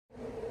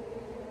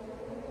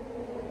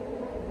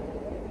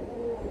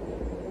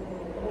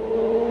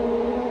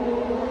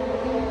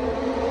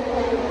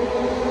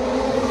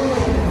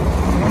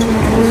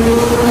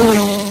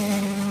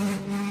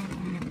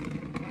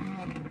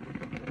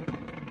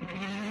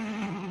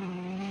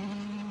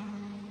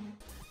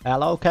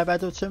Hello, Kev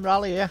Edwards Sim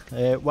Rally here.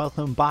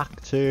 Welcome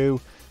back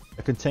to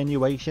a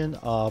continuation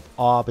of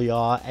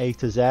RBR A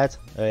to Z.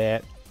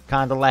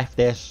 Kind of left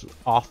this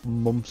off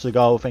months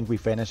ago. I think we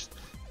finished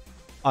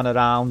on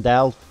around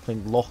L. I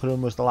think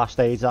Lyon was the last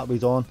stage that we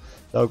done.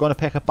 So we're going to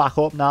pick it back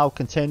up now,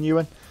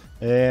 continuing.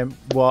 We're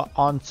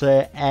on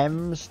to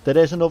M's. There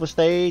is another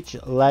stage,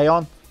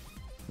 Lyon,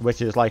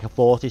 which is like a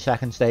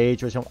 40-second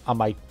stage, which I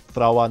might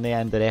throw on the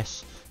end of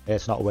this.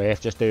 It's not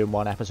worth just doing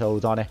one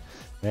episode on it.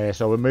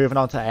 So we're moving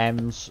on to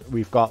M's.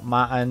 We've got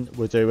Matton.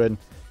 We're doing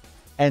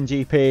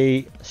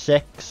NGP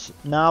 6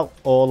 now,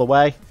 all the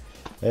way.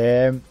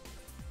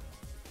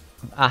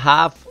 I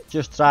have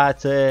just tried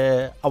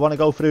to... I want to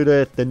go through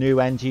the new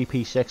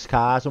NGP 6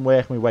 cars and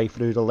work my way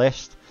through the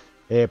list.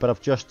 But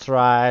I've just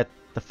tried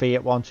the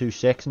Fiat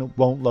 126 and it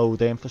won't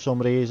load in for some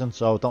reason.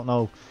 So I don't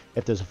know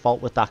if there's a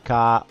fault with that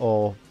car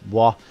or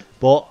what.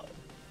 But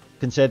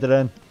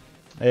considering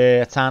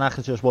Tanakh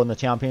has just won the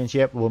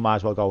championship, we might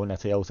as well go in the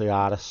Toyota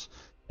Yaris.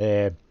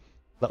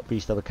 Little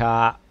beast of a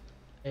car.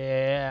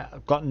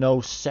 I've got no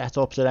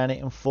setups or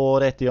anything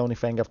for it. The only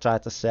thing I've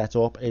tried to set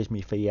up is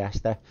my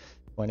Fiesta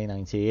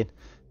 2019.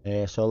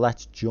 So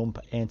let's jump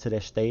into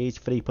this stage,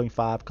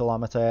 3.5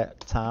 kilometer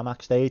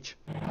tarmac stage.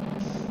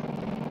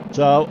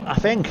 So I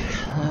think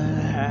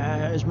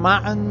is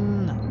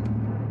Matton.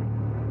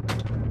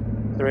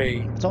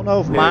 3. I don't know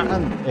if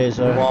Matton is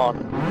a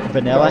 1.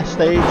 vanilla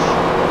stage.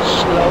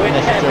 Slow in,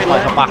 this is Kevin just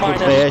like a left, backwards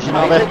minus version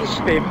of it. Titans,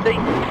 50.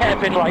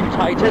 Kevin right,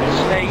 Titans,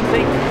 80.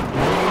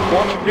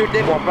 Watch through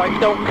dip, one right,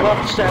 don't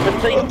cut,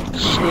 70.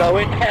 Slow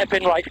in,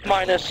 Kevin right,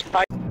 minus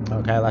Titans.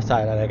 Okay, let's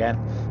try that again.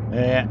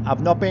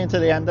 I've not been to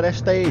the end of this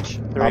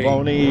stage. 3, I've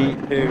only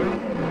 2,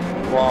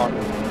 1.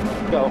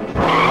 Go. Only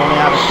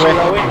had a quick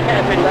slow in,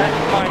 Kevin left,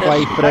 minus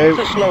play through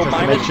to slow, just to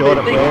minus make sure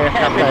it 50. worked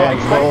after Kevin I right,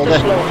 installed to it.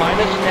 slow,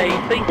 minus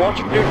 80.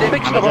 Watch through dip,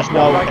 And I just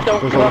know right,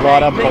 don't there's a cut,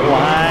 lot of 80.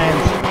 blind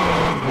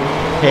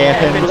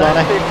hairpins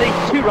on it.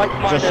 50, 2 right,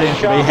 Just minus seems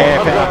to be sharp,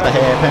 hairpin 100. after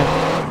hairpin.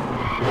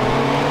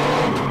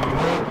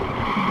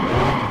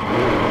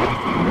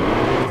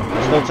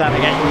 Still trying to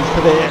get used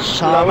to the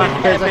tarmac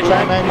physics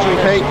on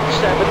NGP.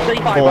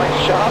 70, 5 But right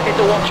sharp,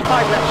 into watch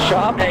 5 left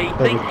sharp, 80,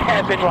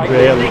 Kevin right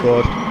really 50.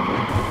 good.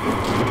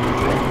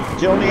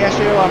 The only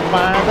issue I'm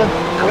finding,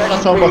 it's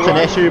not so much an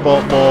issue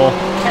but more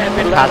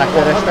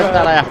characteristic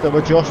that I have to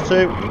adjust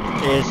to,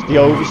 is the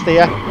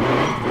oversteer.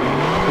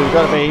 We've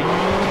got to be,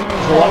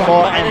 there's a lot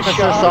more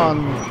emphasis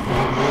on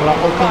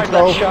throttle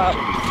control. You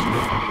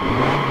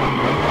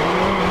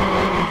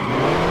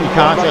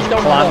can't just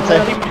plant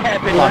the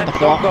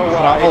throttle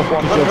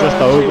because you'll just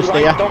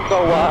oversteer.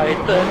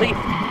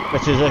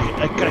 Which is a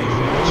great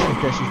feature.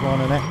 This is one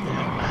in it.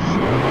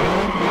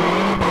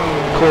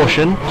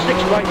 Caution.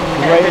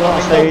 Great on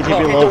stage if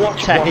you love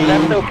techie,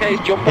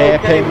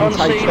 hairpin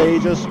type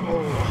stages.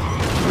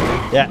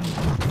 Yeah.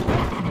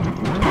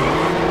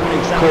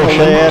 Example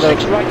there of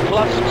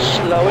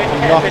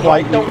not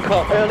quite. Don't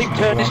cut, early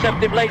turn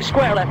deceptive late,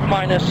 square left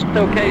minus,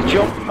 okay,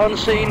 jump,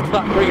 unseen,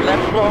 flat 3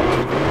 left block.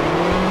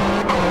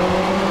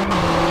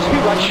 2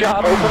 right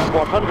sharp, opens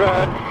 100.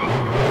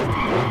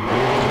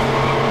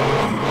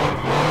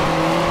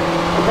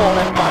 4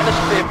 left minus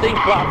 50,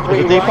 flat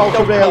 3 The defaults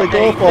are really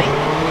good, but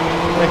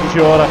making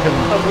sure I can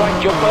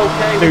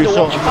do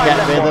something to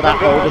get rid of that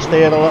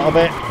oversteer a little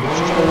bit. It's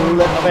just a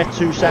little bit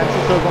too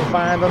sensitive, I'm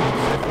finding.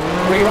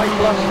 3 right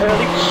plus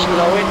early,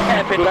 slow in,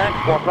 heavy left,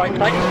 1 right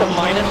tightens to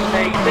minus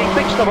 80,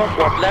 big stomach,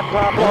 1 left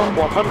half long,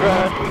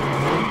 100.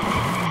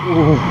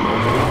 Ooh,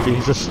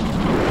 Jesus.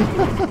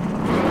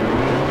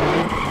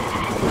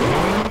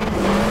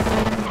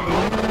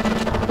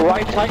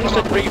 Right tightens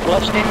to 3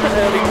 plus, into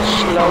early,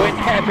 slow in,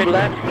 heavy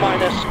left,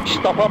 minus,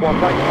 stop up, 1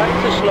 right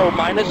tightens to slow,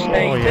 minus 80.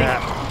 Oh yeah,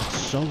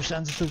 so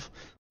sensitive.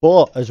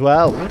 But, as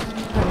well,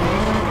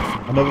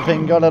 another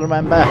thing you gotta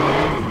remember,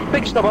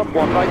 big stop up,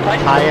 1 right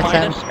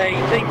tightens to minus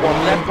 80, 1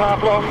 left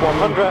half long,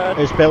 100.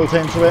 Is built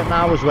into it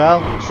now as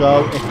well,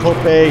 so it could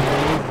be,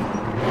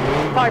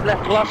 5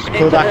 left plus,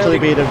 could actually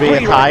be the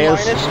rear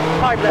tyres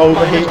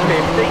overheating.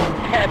 50,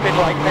 heavy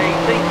right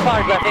 80,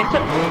 5 left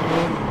into.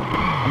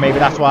 And maybe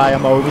that's why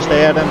I'm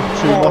oversteering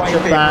too much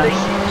at times.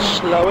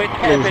 Slow it,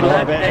 heavy Losing a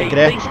little left bit 80. of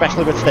grip,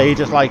 especially with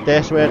stages like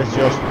this where it's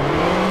just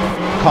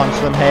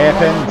constant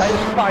hairpins.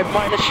 5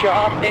 minus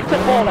sharp, into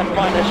 4 left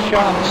minus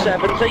sharp,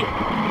 70.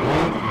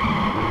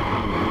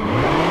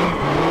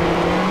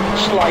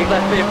 Slide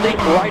left 50,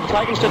 right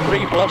tightens to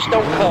 3 plus,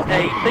 don't cut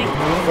 80.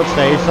 Good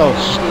stage though.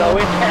 Slow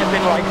it, heavy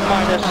right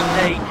minus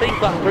 80,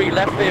 flat 3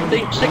 left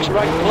 50, 6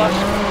 right plus,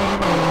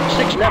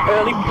 6 left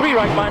early, 3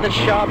 right minus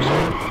sharps.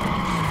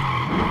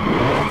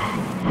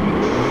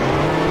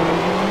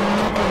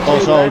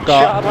 Also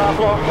got sharp,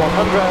 long,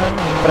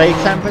 100. brake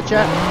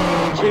temperature.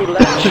 2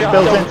 left sharp,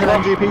 built don't into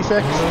cut. the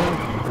NGP6.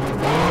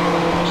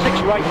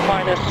 6 right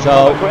minus.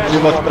 So progress,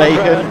 too much 100.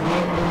 braking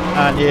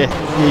and you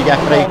get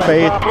brake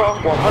fade. 100.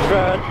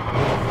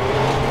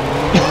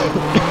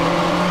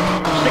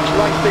 6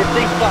 right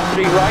 50, flat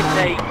 3 right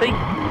 80.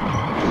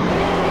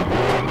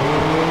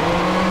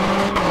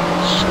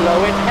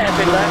 Slowing,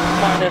 heavy left,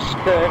 minus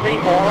 30,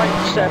 alright,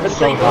 70,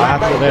 So bad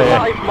left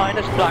today. 5,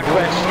 minus black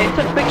rest,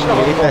 into big stop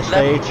Lead on this left.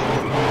 stage.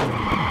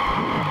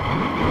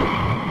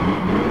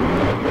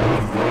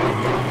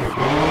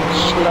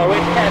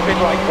 Slowing, heavy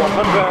right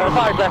 100,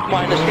 5 left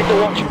minus, into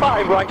watch,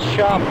 5 right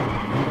sharp.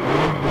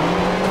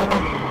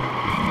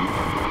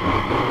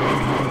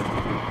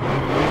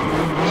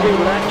 2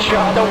 left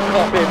sharp, don't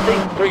cut 50,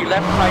 3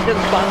 left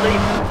tightens badly.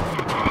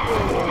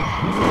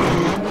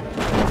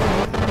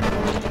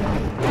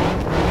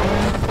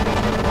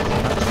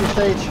 That's the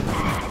stage.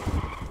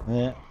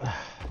 Yeah.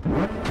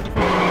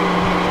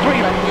 3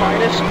 left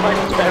minus,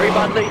 tightens very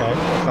badly. Okay,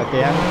 looks like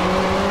the end.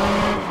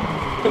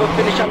 To a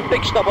finish and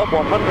big stop at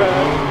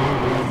 100.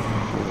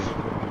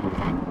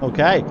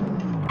 Okay.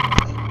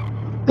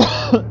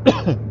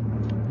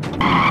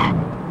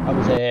 That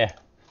was yeah,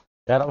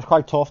 that was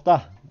quite tough.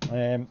 That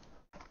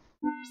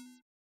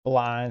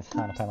blind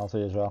kind of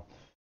penalty as well.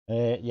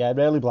 Yeah,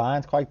 really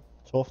blind. Quite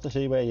tough to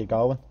see where you're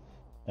going.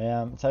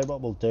 Tell you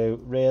what we'll do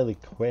really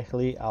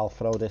quickly. I'll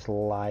throw this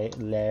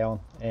Lyon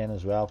in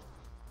as well.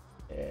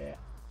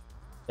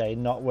 They're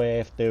not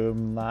worth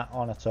doing that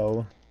on its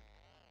own.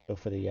 Go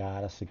for the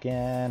Yaris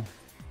again.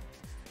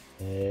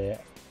 Yeah.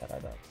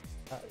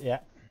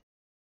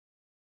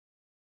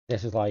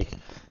 This is like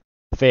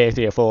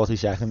 30 or 40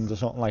 seconds or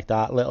something like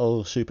that.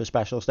 Little super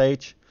special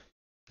stage.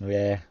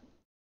 Yeah.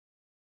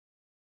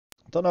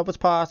 Don't know if it's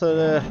part of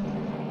the,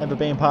 ever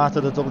been part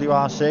of the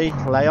WRC,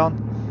 Lyon.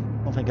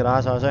 Don't think it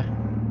has it?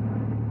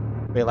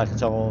 Feel like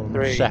its own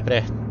 3,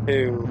 separate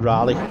 2,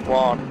 rally.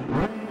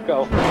 1,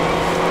 go.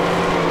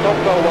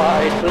 Don't go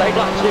wide, leg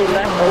lap 2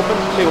 left,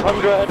 opens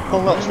 200.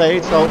 Fun little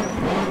stage though.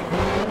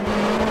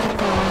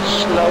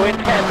 Slowing,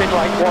 hairpin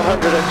right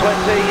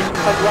 120,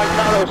 and right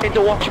narrows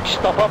into watch,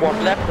 stop up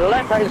 1 left,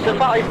 left is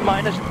 5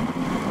 minus.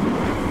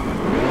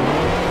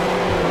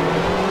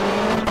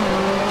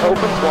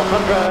 Opens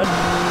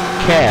 100.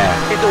 Care.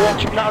 Into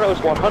watch, narrows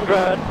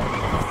 100.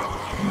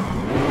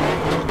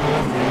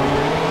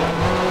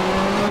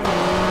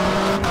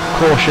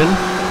 Caution.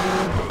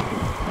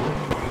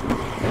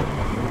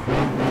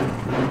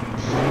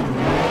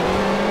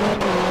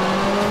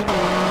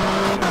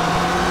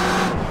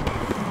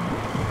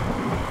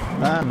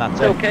 And that's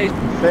it. Okay.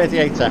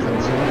 38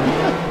 seconds.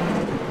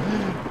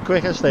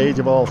 Quickest stage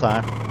of all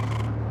time.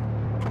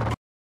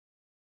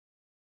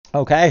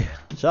 Okay,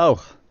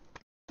 so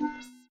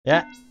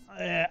yeah,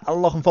 I'm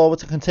looking forward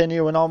to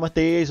continuing on with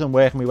these and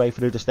working my way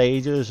through the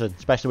stages, and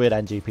especially with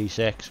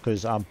NGP6,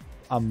 because I'm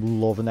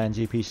loving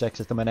NGP6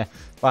 at the minute.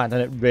 Finding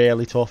it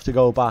really tough to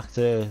go back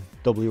to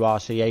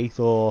WRC8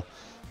 or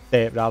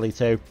Dirt Rally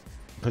 2,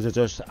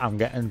 because I'm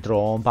getting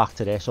drawn back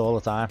to this all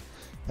the time.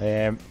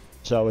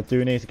 So I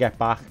do need to get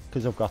back,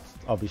 because I've got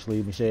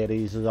obviously my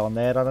series is on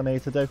there that I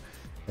need to do.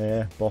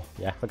 But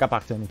yeah, I'll get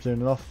back to them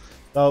soon enough.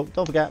 So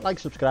don't forget, like,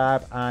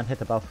 subscribe and hit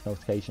the bell for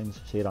notifications.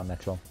 See you on the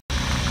next one.